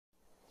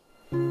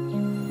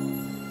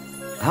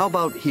How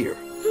about here?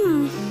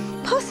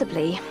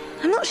 Possibly.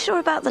 I'm not sure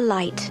about the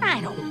light.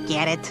 I don't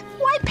get it.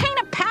 Why paint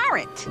a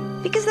parrot?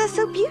 Because they're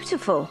so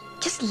beautiful.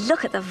 Just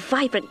look at the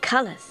vibrant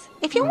colors.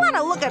 If you want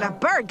to look at a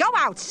bird, go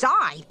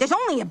outside. There's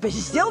only a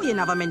bazillion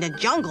of them in the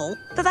jungle.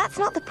 But that's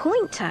not the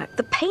point, Turk.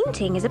 The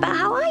painting is about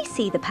how I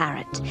see the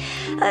parrot.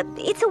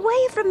 It's a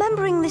way of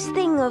remembering this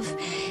thing of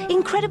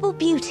incredible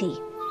beauty.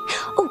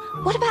 Oh,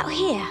 what about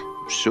here?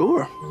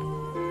 Sure.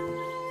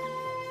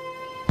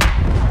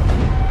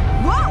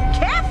 Whoa,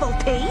 careful,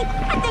 T.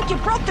 I think you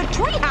broke the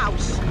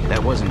treehouse.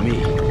 That wasn't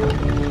me.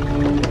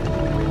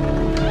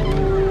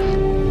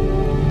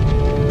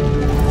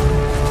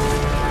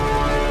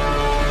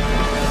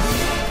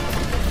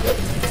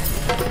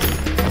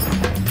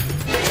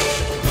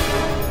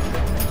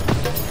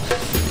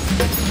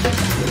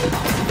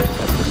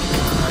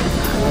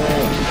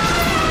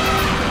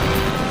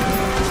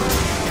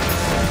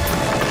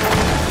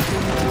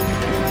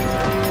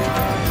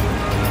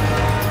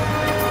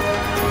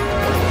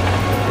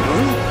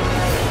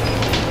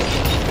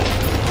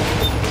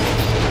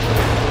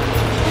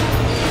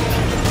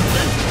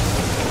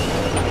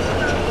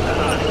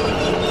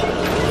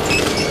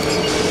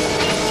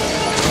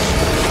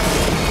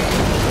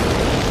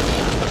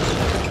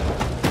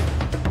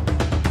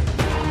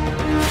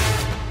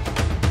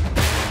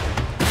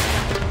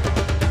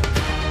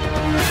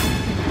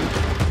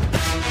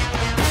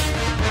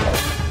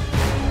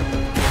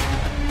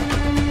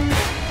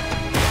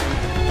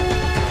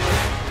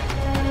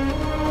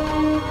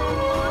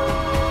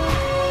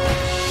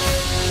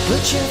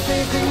 Put your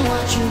faith in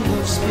what you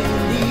most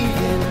believe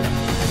in.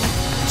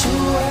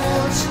 Two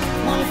worlds,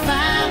 one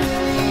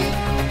family.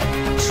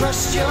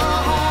 Trust your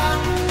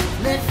heart,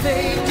 let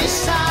fate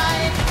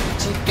decide.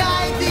 To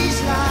guide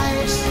these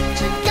lives,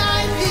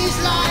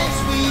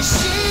 we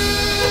see.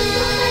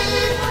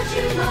 What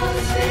you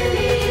most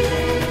believe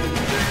in.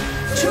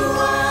 Two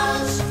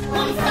worlds,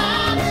 one family.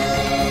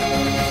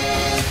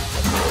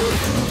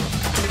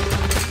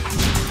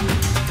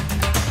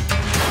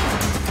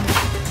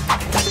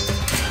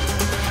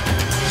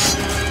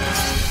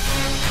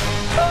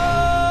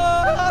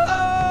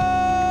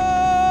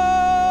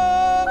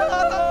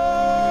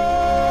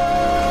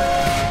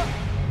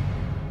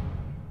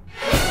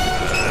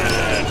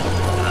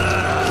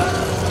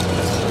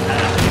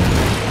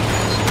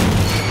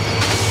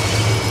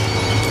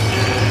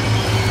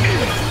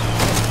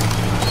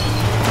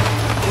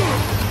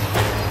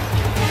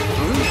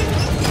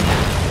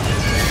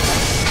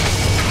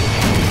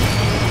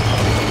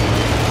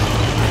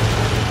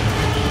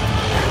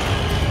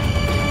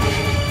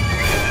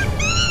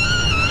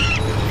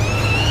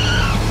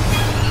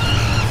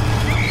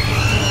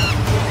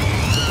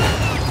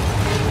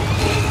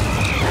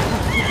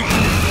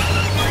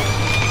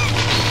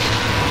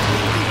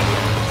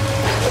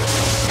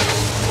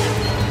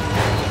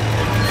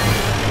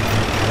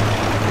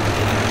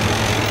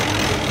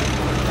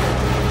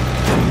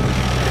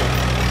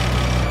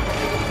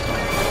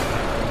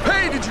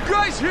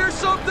 Hear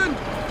something?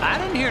 I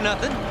didn't hear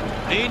nothing.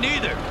 Me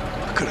neither.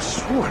 I could have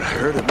sworn I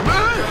heard it.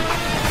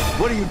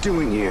 What are you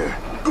doing here?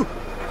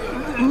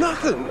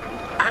 Nothing.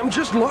 I'm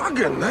just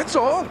logging, that's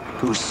all.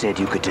 Who said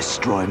you could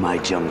destroy my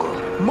jungle?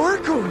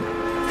 Markham!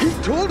 He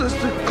told us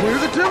to clear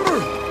the timber.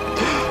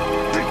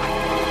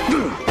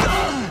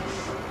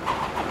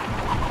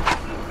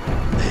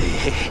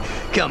 Hey,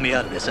 cut me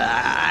out of this.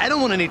 I don't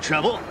want any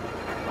trouble.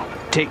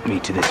 Take me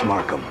to this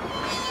Markham.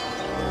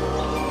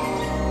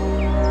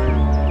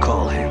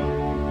 Call him.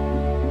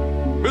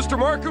 Mr.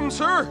 Markham,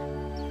 sir?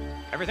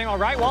 Everything all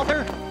right,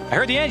 Walter? I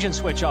heard the engine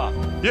switch off.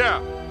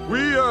 Yeah, we,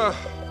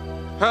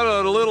 had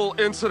a little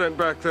incident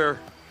back there.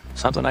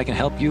 Something I can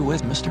help you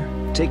with, mister?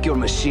 Take your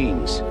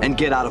machines and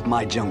get out of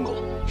my jungle.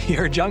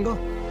 Your jungle?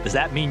 Does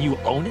that mean you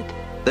own it?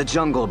 The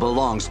jungle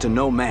belongs to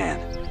no man.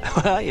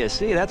 Well, you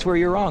see, that's where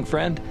you're wrong,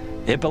 friend.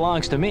 It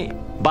belongs to me,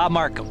 Bob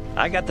Markham.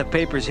 I got the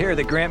papers here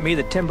that grant me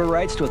the timber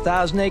rights to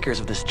 1,000 acres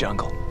of this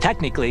jungle.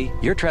 Technically,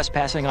 you're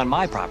trespassing on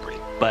my property,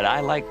 but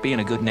I like being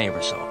a good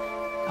neighbor, so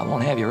I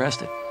won't have you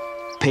arrested.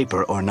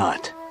 Paper or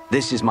not,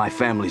 this is my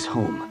family's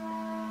home,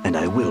 and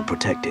I will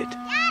protect it.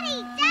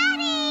 Daddy!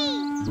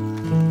 Daddy!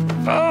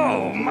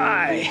 Oh,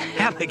 my!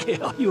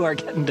 Abigail, you are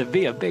getting to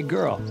be a big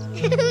girl.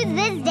 Who's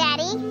this,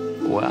 Daddy?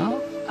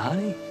 Well,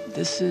 honey,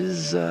 this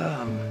is,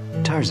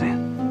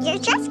 Tarzan. You're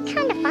just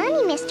kind of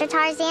funny, Mr.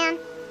 Tarzan.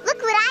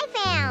 Look what I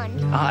found.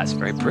 Ah, it's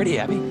very pretty,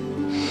 Abby.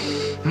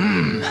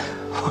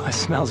 Oh, it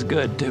smells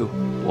good, too.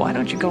 Why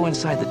don't you go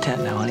inside the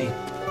tent now, honey?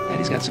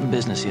 Daddy's got some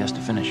business he has to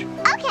finish.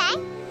 Okay.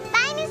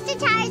 Bye, Mr.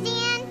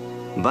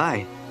 Tarzan.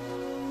 Bye.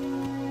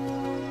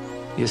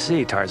 You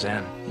see,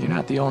 Tarzan, you're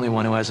not the only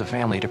one who has a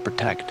family to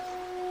protect.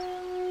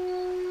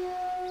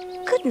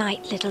 Good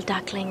night, little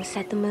duckling,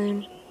 said the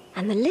moon.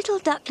 And the little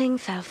duckling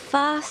fell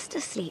fast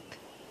asleep.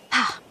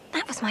 Ah,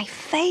 that was my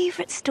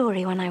favorite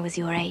story when I was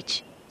your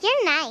age.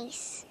 You're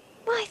nice.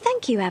 Why,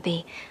 thank you,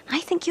 Abby. I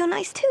think you're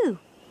nice, too.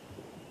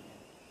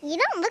 You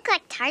don't look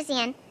like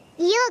Tarzan.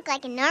 You look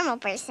like a normal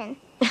person.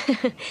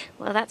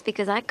 Well, that's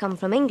because I come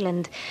from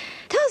England.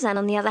 Tarzan,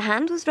 on the other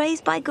hand, was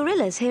raised by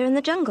gorillas here in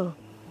the jungle.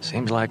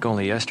 Seems like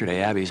only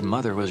yesterday Abby's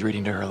mother was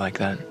reading to her like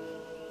that.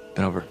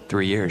 Been over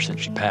 3 years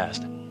since she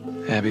passed.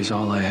 Abby's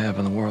all I have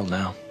in the world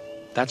now.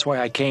 That's why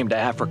I came to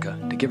Africa,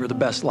 to give her the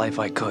best life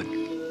I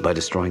could. By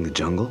destroying the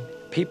jungle?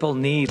 People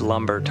need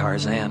lumber,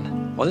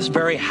 Tarzan. Well, this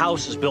very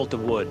house is built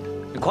of wood.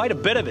 And quite a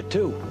bit of it,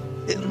 too.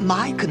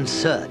 My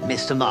concern,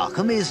 Mr.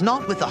 Markham, is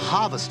not with the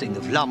harvesting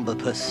of lumber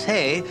per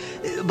se,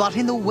 but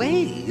in the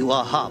way you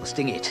are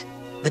harvesting it.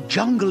 The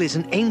jungle is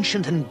an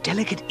ancient and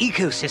delicate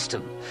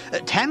ecosystem.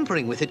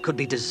 Tampering with it could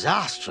be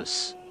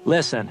disastrous.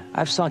 Listen,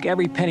 I've sunk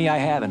every penny I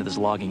have into this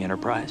logging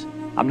enterprise.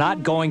 I'm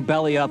not going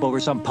belly up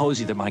over some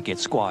posy that might get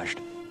squashed.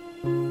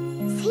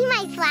 See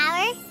my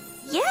flower?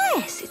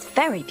 Yes, it's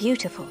very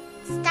beautiful.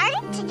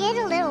 Starting to get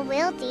a little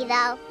wilty,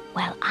 though.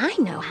 Well, I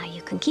know how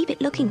you can keep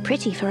it looking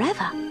pretty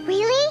forever.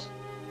 Really?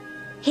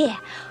 Here,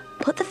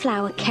 put the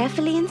flower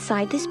carefully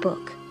inside this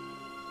book.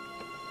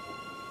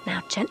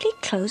 Now gently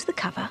close the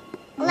cover.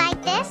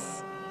 Like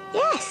this?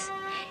 Yes.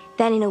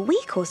 Then in a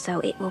week or so,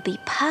 it will be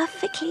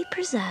perfectly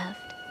preserved.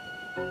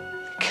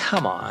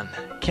 Come on.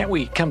 Can't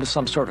we come to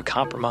some sort of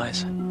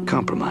compromise?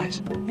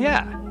 Compromise?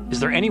 Yeah. Is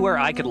there anywhere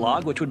I could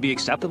log which would be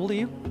acceptable to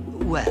you?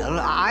 Well,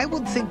 I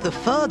would think the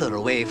further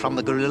away from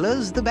the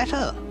gorillas, the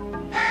better.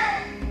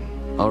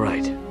 All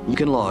right. You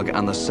can log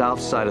on the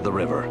south side of the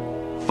river,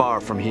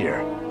 far from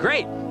here.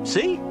 Great.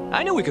 See?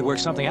 I knew we could work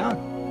something out.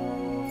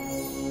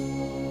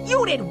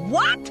 You did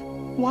what?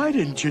 Why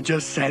didn't you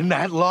just send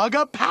that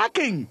logger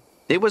packing?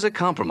 It was a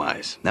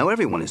compromise. Now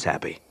everyone is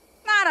happy.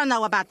 I don't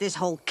know about this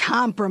whole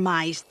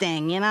compromise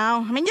thing, you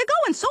know? I mean, you're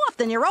going soft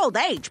in your old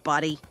age,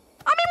 buddy.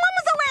 I mean, when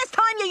was the last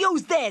time you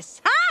used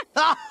this,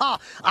 huh?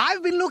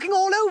 I've been looking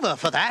all over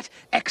for that.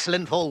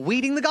 Excellent for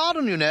weeding the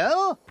garden, you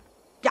know.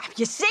 Yeah,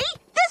 you see?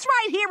 This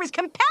right here is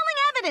compelling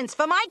evidence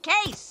for my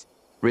case.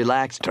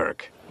 Relax,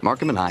 Turk.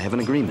 Markham and I have an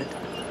agreement.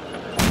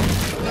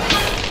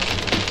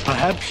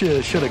 Perhaps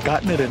you should have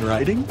gotten it in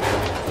writing?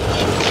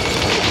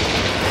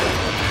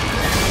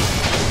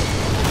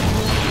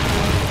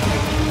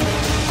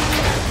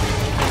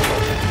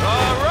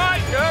 All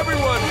right,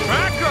 everyone,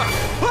 back up!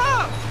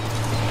 Ah!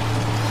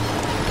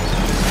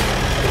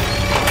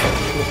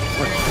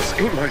 Wait, this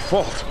ain't my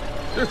fault.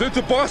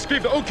 The boss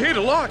gave the okay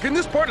to lock in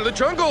this part of the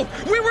jungle.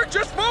 We were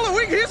just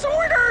following his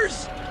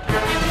orders!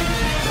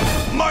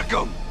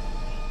 Markham!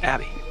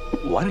 Abby,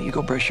 why don't you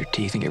go brush your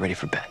teeth and get ready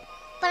for bed?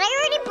 But I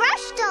already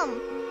brushed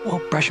them.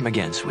 Well, brush them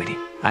again, sweetie.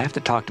 I have to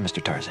talk to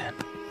Mr. Tarzan.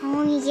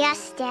 Oh,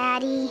 yes,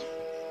 Daddy.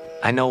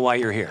 I know why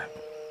you're here.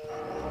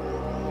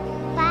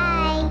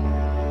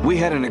 Bye. We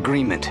had an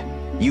agreement.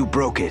 You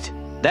broke it.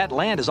 That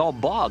land is all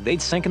bog.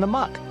 They'd sink in the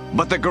muck.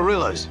 But the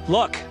gorillas...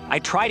 Look, I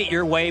tried it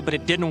your way, but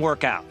it didn't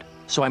work out.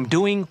 So I'm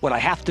doing what I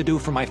have to do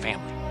for my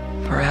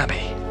family. For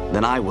Abby.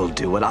 Then I will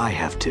do what I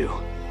have to.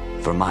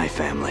 For my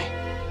family.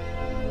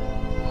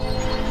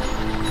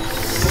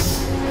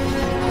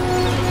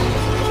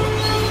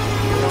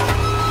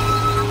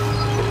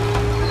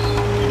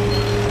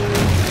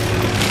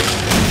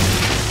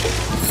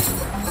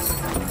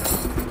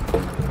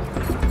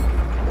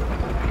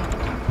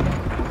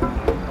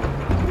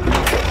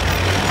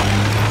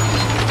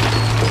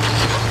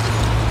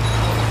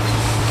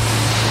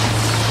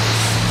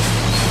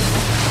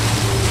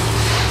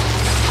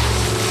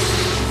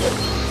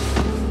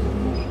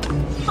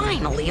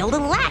 Finally, a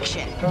little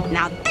action.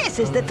 Now this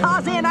is the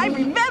Tarzan I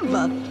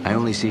remember. I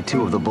only see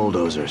 2 of the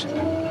bulldozers.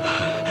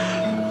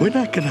 We're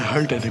not gonna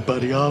hurt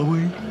anybody, are we?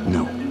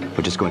 No,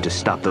 we're just going to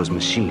stop those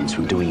machines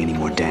from doing any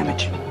more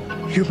damage.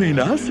 You mean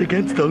us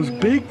against those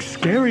big,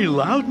 scary,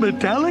 loud,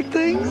 metallic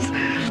things?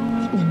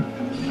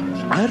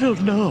 I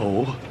don't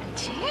know.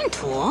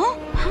 Gentle?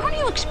 How do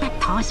you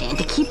expect Tarzan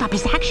to keep up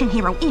his action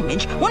hero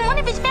image when one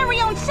of his very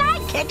own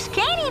sidekicks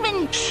can't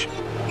even... Shh!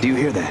 Do you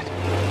hear that?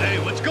 Hey,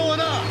 what's going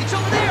on? It's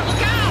over there,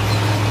 look out!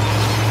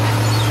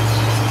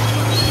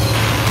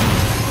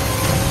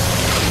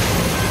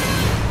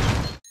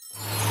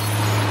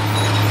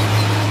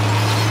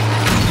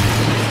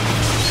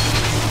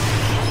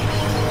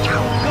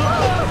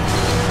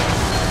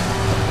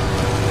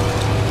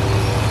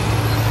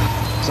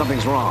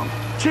 Something's wrong.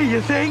 Gee,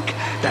 you think?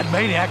 That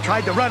maniac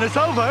tried to run us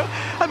over?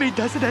 I mean,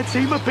 doesn't that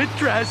seem a bit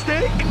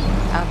drastic?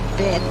 A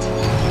bit.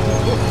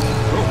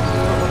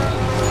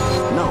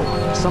 No,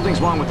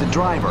 something's wrong with the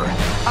driver.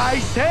 I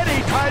said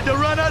he tried to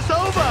run us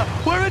over!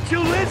 Weren't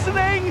you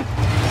listening?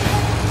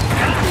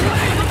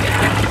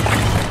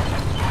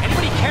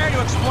 Anybody care to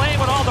explain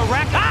what all the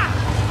wreck... Ah!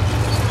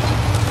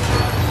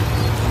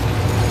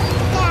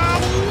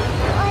 Daddy,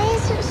 why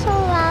is it so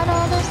loud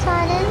all of a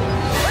sudden?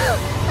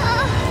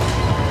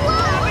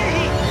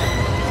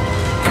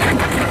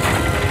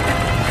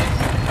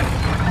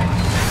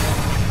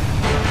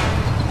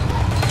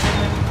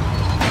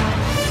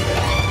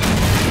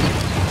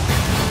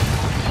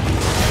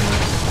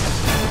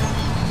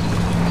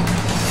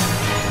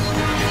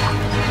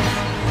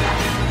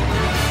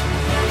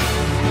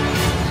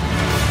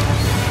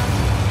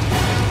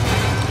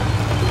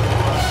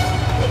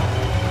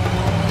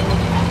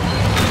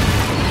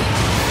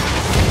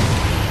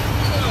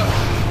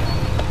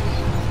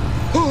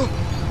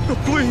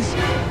 Please,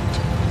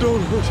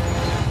 Don't hurt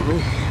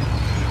me.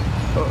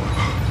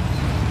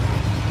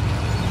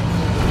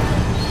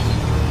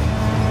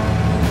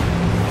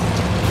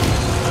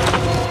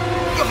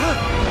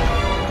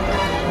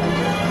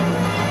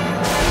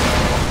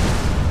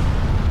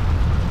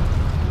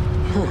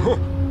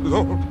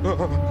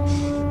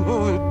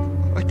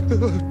 I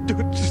do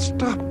it.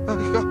 Stop.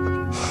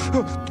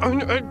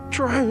 I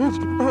tried.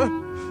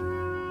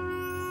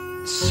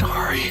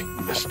 Sorry,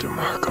 Mr.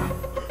 Markham.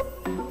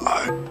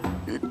 I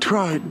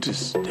tried to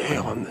stay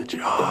on the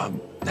job.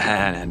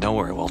 Nah, don't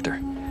worry, Walter.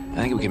 I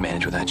think we can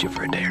manage without you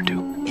for a day or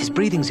two. His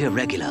breathing's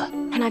irregular.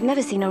 And I've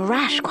never seen a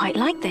rash quite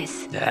like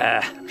this.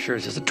 I'm sure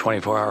it's just a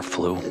 24-hour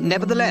flu.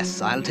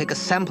 Nevertheless, I'll take a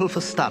sample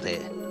for study.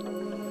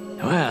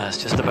 Well,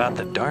 it's just about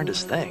the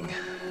darndest thing.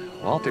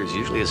 Walter's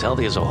usually as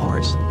healthy as a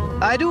horse.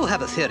 I do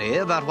have a theory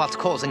about what's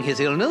causing his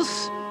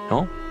illness.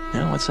 Oh?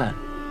 Yeah, what's that?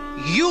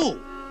 You!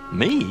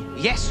 Me?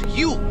 Yes,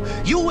 you!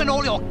 You and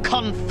all your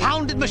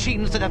confounded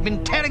machines that have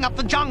been tearing up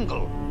the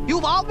jungle.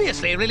 You've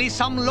obviously released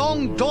some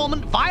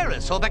long-dormant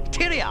virus or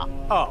bacteria.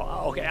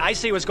 Oh, okay, I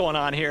see what's going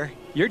on here.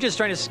 You're just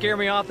trying to scare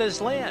me off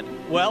this land.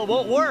 Well, it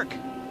won't work.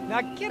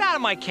 Now get out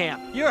of my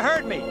camp. You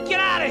heard me. Get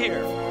out of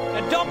here.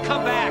 And don't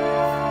come back.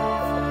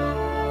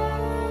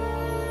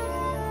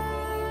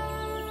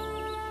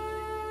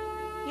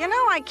 You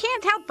know, I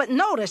can't help but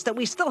notice that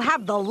we still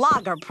have the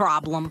logger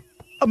problem.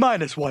 A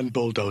 -1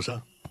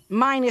 bulldozer.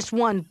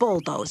 -1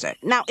 bulldozer.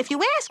 Now, if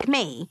you ask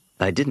me...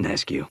 I didn't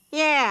ask you.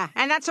 Yeah,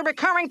 and that's a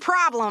recurring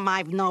problem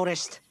I've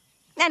noticed.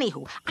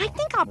 Anywho, I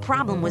think our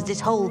problem was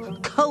this whole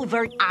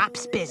covert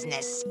ops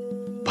business.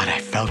 But I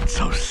felt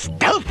so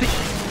stealthy.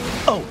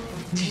 Oh,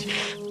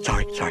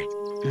 sorry.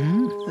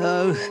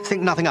 Oh,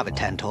 think nothing of it,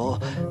 Tantor.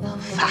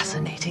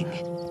 Fascinating.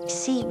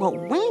 See, what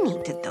we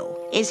need to do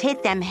is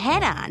hit them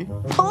head-on,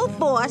 full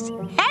force,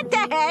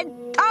 head-to-head,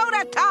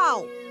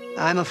 toe-to-toe.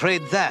 I'm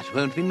afraid that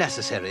won't be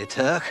necessary,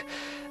 Turk.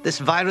 This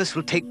virus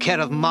will take care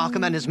of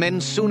Markham and his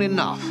men soon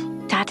enough.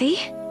 Daddy?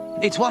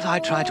 It's what I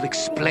try to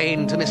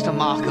explain to Mr.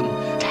 Markham.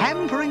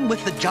 Tampering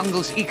with the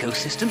jungle's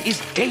ecosystem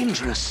is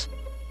dangerous.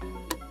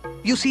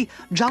 You see,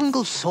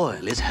 jungle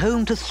soil is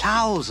home to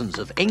thousands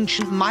of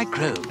ancient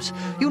microbes.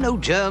 You know,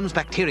 germs,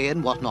 bacteria,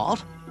 and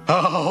whatnot.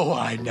 Oh,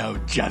 I know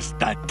just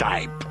the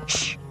type.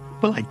 Shh.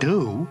 Well, I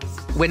do.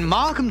 When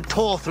Markham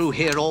tore through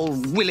here all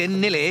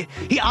willy-nilly,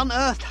 he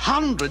unearthed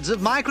hundreds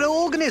of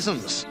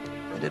microorganisms.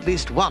 And at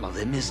least one of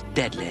them is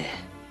deadly.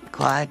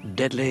 Quite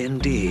deadly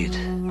indeed.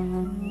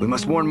 We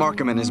must warn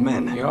Markham and his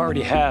men. You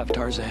already have,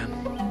 Tarzan.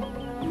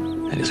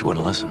 They just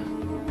wouldn't listen.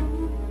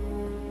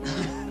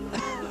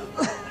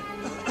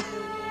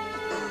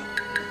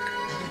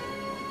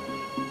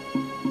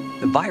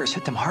 The virus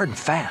hit them hard and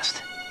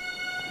fast.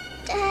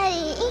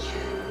 Daddy.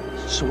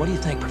 So what do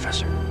you think,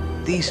 Professor?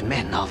 These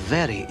men are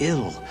very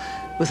ill.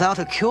 Without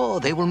a cure,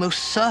 they will most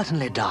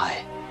certainly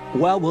die.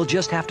 Well, we'll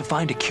just have to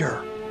find a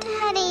cure.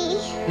 Daddy.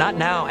 Not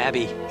now,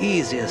 Abby.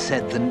 Easier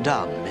said than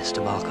done,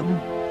 Mr. Markham.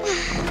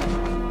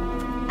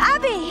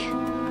 Abby!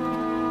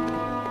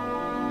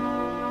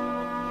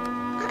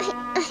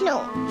 I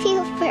don't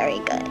feel very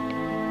good.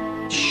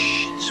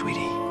 Shh,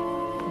 sweetie.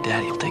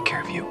 Daddy'll take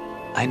care of you.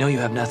 I know you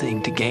have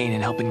nothing to gain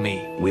in helping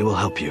me. We will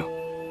help you.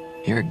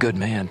 You're a good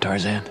man,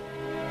 Tarzan.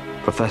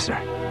 Professor.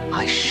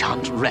 I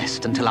shan't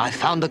rest until I've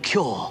found a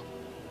cure.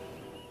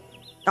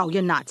 Oh,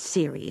 you're not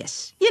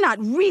serious. You're not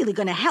really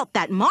gonna help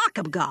that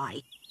Markham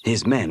guy.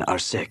 His men are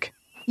sick.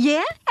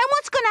 Yeah? And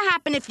what's gonna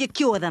happen if you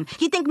cure them?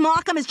 You think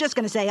Markham is just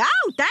gonna say,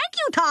 "Oh, thank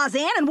you,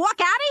 Tarzan," and walk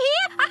out of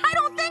here? I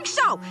don't think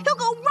so. He'll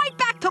go right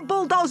back to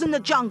bulldozing the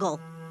jungle.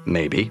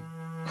 Maybe.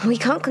 We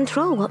can't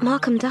control what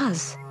Markham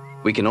does.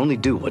 We can only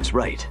do what's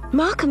right.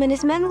 Markham and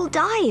his men will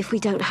die if we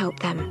don't help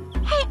them.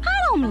 Hey, I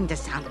don't mean to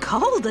sound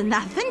cold or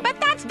nothing, but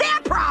that's their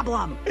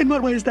problem. In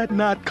what way is that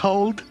not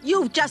cold?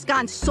 You've just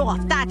gone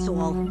soft, that's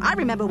all. I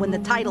remember when the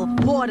title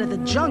Lord of the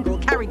Jungle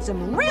carried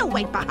some real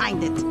weight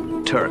behind it.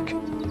 Turk.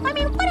 I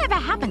mean, whatever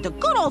happened to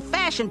good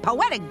old-fashioned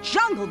poetic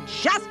jungle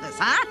justice,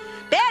 huh?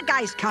 Bad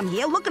guys come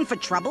here looking for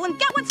trouble and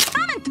get what's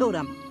coming to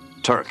them.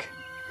 Turk.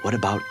 What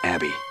about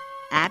Abby?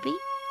 Abby?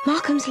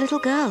 Markham's little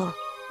girl.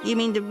 You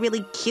mean the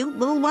really cute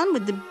little one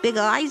with the big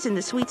eyes and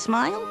the sweet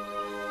smile?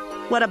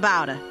 What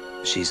about her?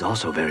 She's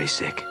also very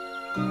sick.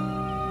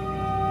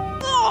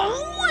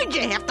 Oh, why'd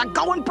you have to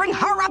go and bring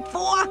her up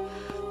for?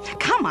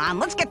 Come on,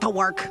 let's get to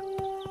work.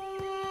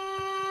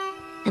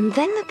 And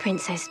then the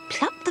princess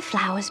plucked the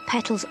flower's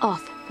petals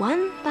off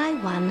one by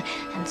one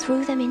and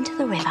threw them into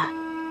the river.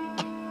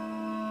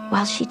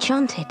 While she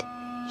chanted,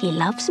 "He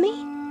loves me,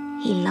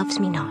 he loves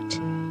me not.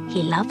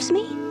 He loves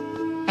me."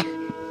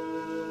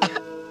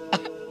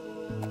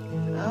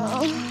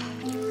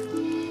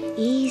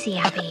 Easy,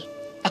 Abby.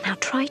 Now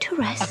try to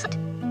rest.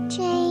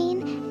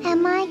 Jane,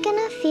 am I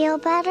gonna feel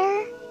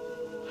better?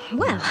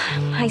 Well,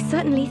 I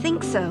certainly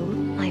think so.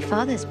 My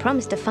father's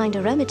promised to find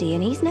a remedy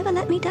and he's never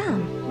let me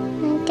down.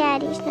 And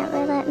Daddy's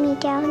never let me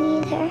down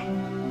either.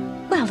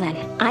 Well then,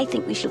 I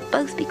think we shall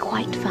both be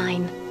quite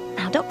fine.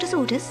 Now, doctor's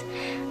orders.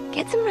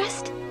 Get some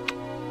rest.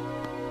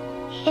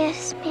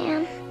 Yes,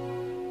 ma'am.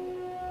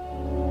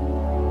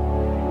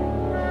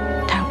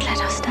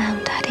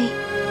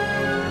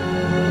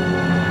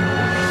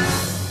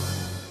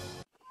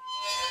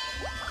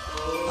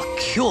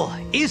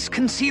 is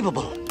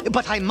conceivable,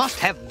 but I must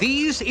have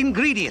these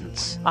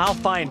ingredients. I'll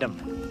find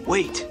them.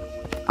 Wait.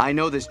 I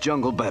know this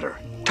jungle better.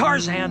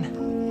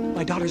 Tarzan!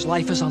 My daughter's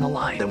life is on the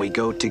line. Then we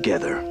go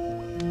together.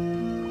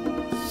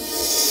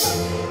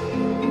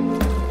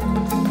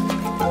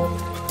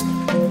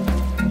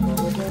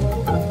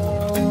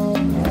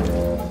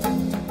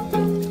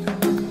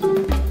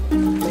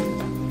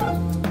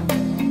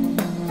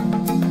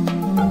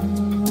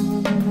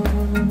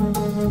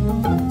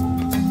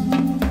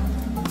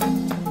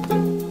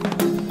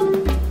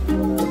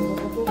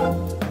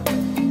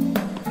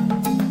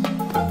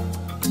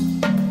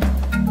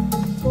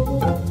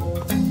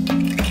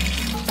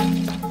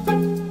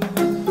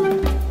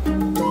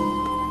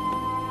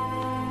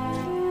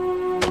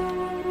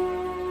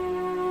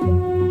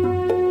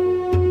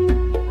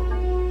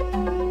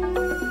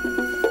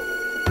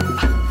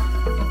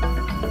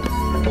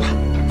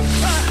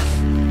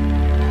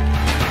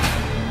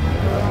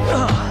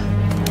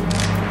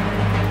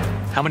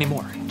 How many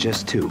more?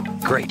 Just 2.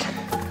 Great.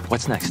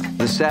 What's next?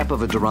 The sap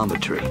of a Duramba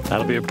tree.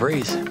 That'll be a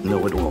breeze.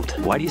 No, it won't.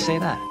 Why do you say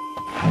that?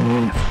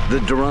 The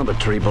Duramba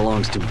tree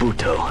belongs to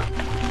Buto.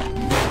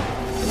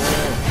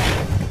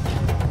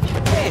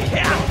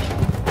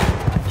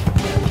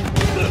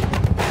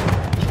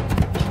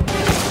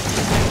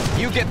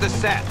 You get the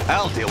sap.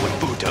 I'll deal with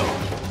Buto.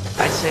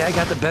 I'd say I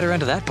got the better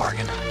end of that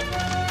bargain.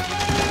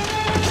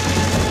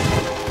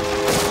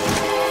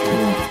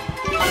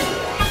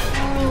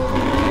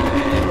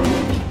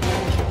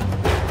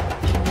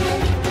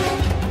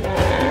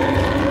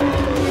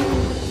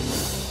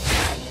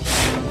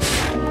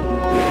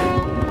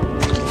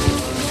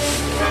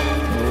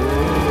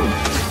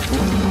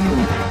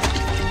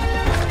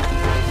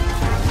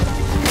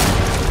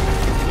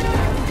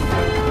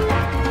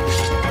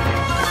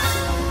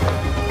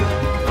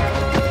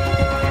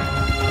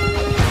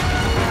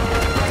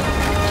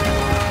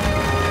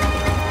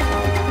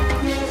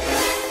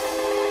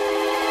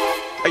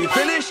 Are you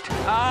finished?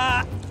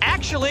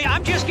 Actually,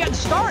 I'm just getting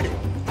started.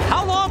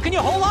 How long can you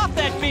hold off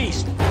that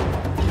beast?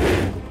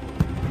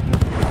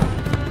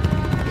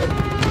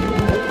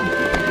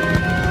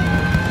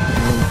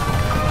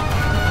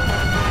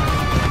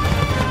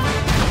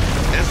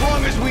 As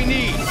long as we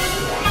need.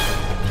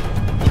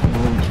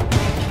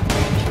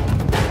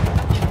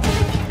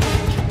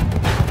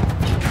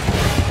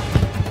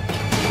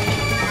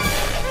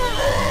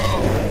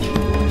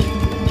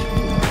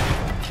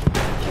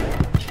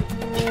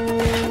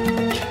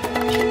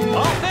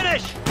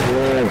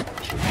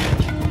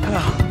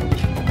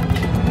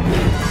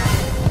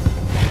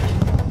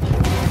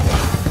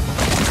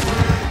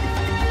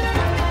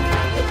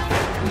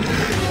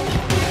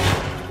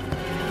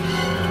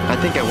 I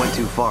think I went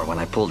too far when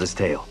I pulled his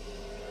tail.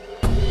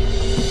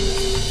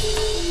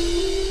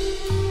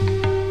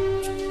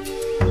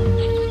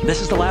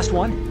 This is the last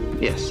one?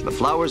 Yes, the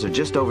flowers are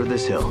just over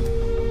this hill.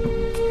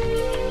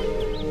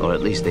 Or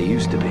at least they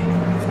used to be.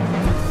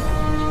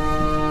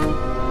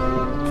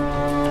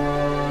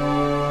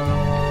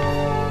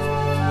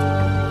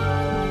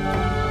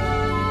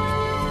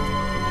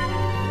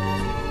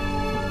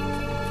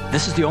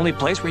 This is the only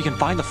place where you can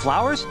find the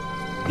flowers?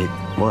 It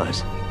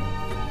was.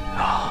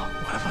 Oh,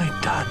 what have I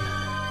done?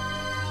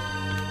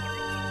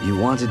 You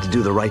wanted to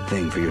do the right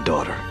thing for your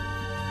daughter.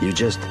 You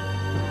just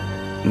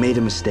made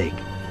a mistake.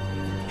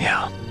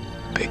 Yeah,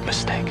 big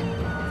mistake.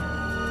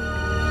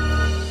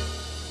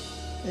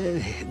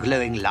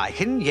 Glowing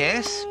lichen,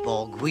 yes.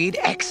 Bogweed,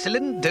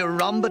 excellent.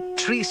 Duramba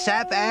tree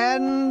sap,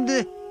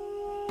 and...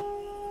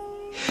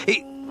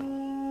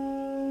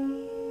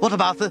 What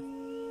about the...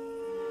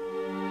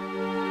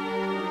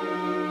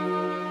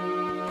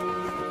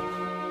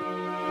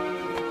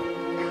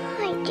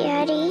 Hi,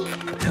 Daddy.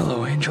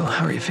 Hello, Angel.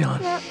 How are you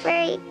feeling? Not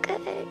very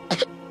good.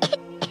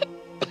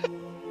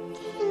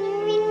 Can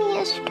you read me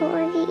a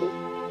story?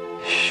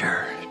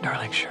 Sure,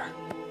 darling, sure.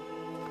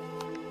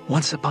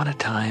 Once upon a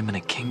time in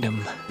a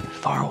kingdom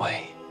far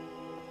away.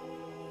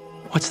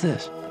 What's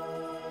this?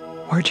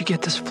 Where'd you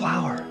get this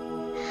flower?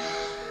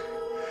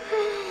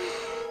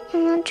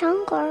 In the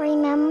jungle,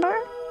 remember?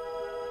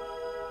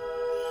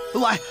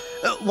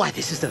 Why,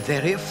 this is the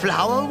very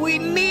flower we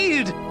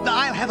need.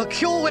 I'll have a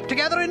cure whipped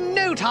together in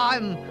no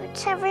time.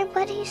 What's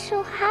everybody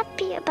so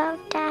happy about,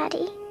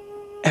 Daddy?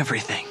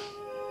 Everything.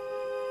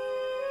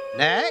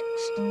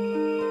 Next.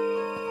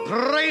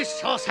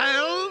 Brace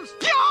yourselves.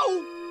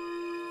 Go!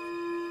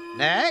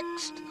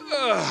 Next.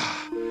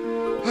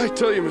 I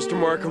tell you, Mr.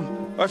 Markham,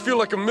 I feel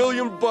like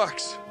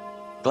 $1,000,000.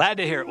 Glad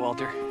to hear it,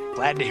 Walter.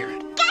 Glad to hear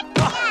it.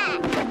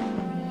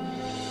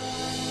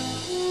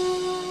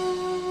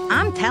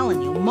 I'm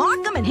telling you,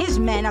 Markham and his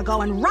men are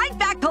going right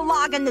back to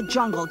logging the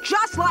jungle,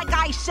 just like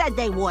I said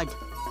they would.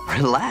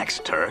 Relax,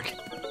 Turk.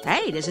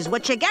 Hey, this is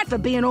what you get for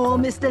being all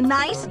Mr.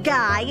 Nice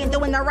Guy and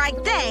doing the right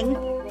thing.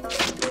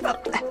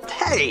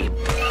 Hey!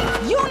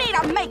 You need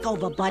a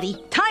makeover,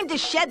 buddy. Time to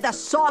shed the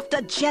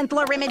softer,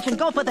 gentler image and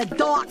go for the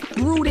dark,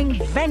 brooding,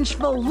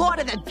 vengeful Lord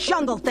of the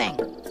Jungle thing.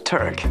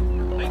 Turk.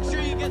 Make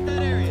sure you get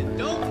that area.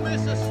 Don't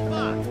miss a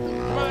spot.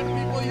 Come on,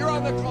 people, you're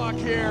on the clock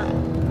here.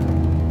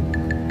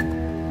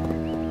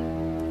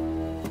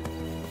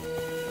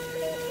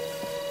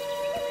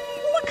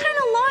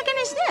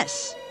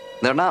 this?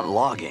 They're not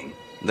logging.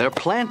 They're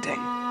planting.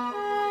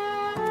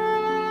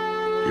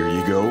 Here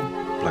you go.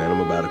 Plant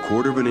them about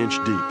 1/4 of an inch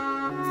deep.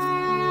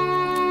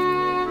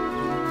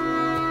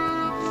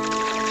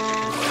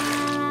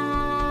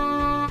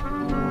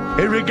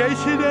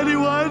 Irrigation,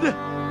 anyone?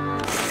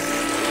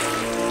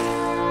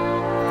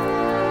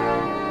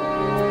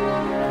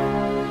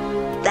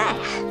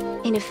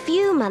 There! In a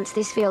few months,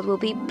 this field will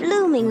be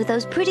blooming with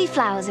those pretty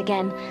flowers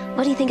again.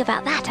 What do you think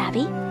about that,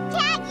 Abby?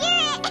 Dad,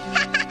 you're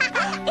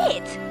it!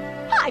 It?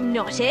 I'm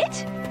not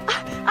it.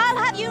 I'll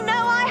have you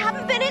know I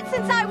haven't been it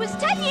since I was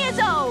 10 years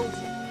old.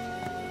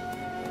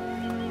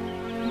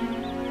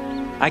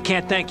 I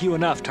can't thank you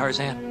enough,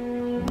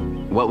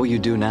 Tarzan. What will you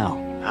do now?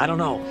 I don't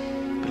know.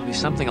 But it'll be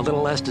something a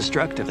little less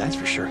destructive, that's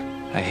for sure.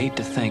 I hate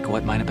to think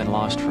what might have been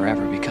lost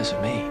forever because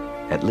of me.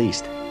 At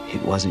least,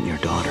 it wasn't your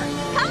daughter.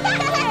 Come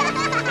back here!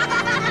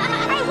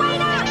 Hey,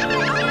 wait up!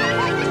 Here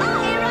I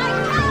come!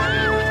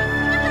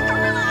 The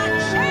gorilla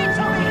and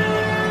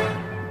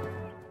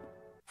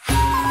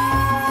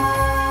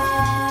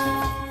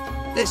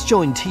Let's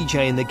join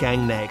TJ and the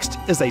gang next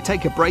as they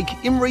take a break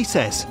in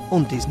Recess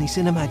on Disney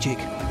Cinemagic.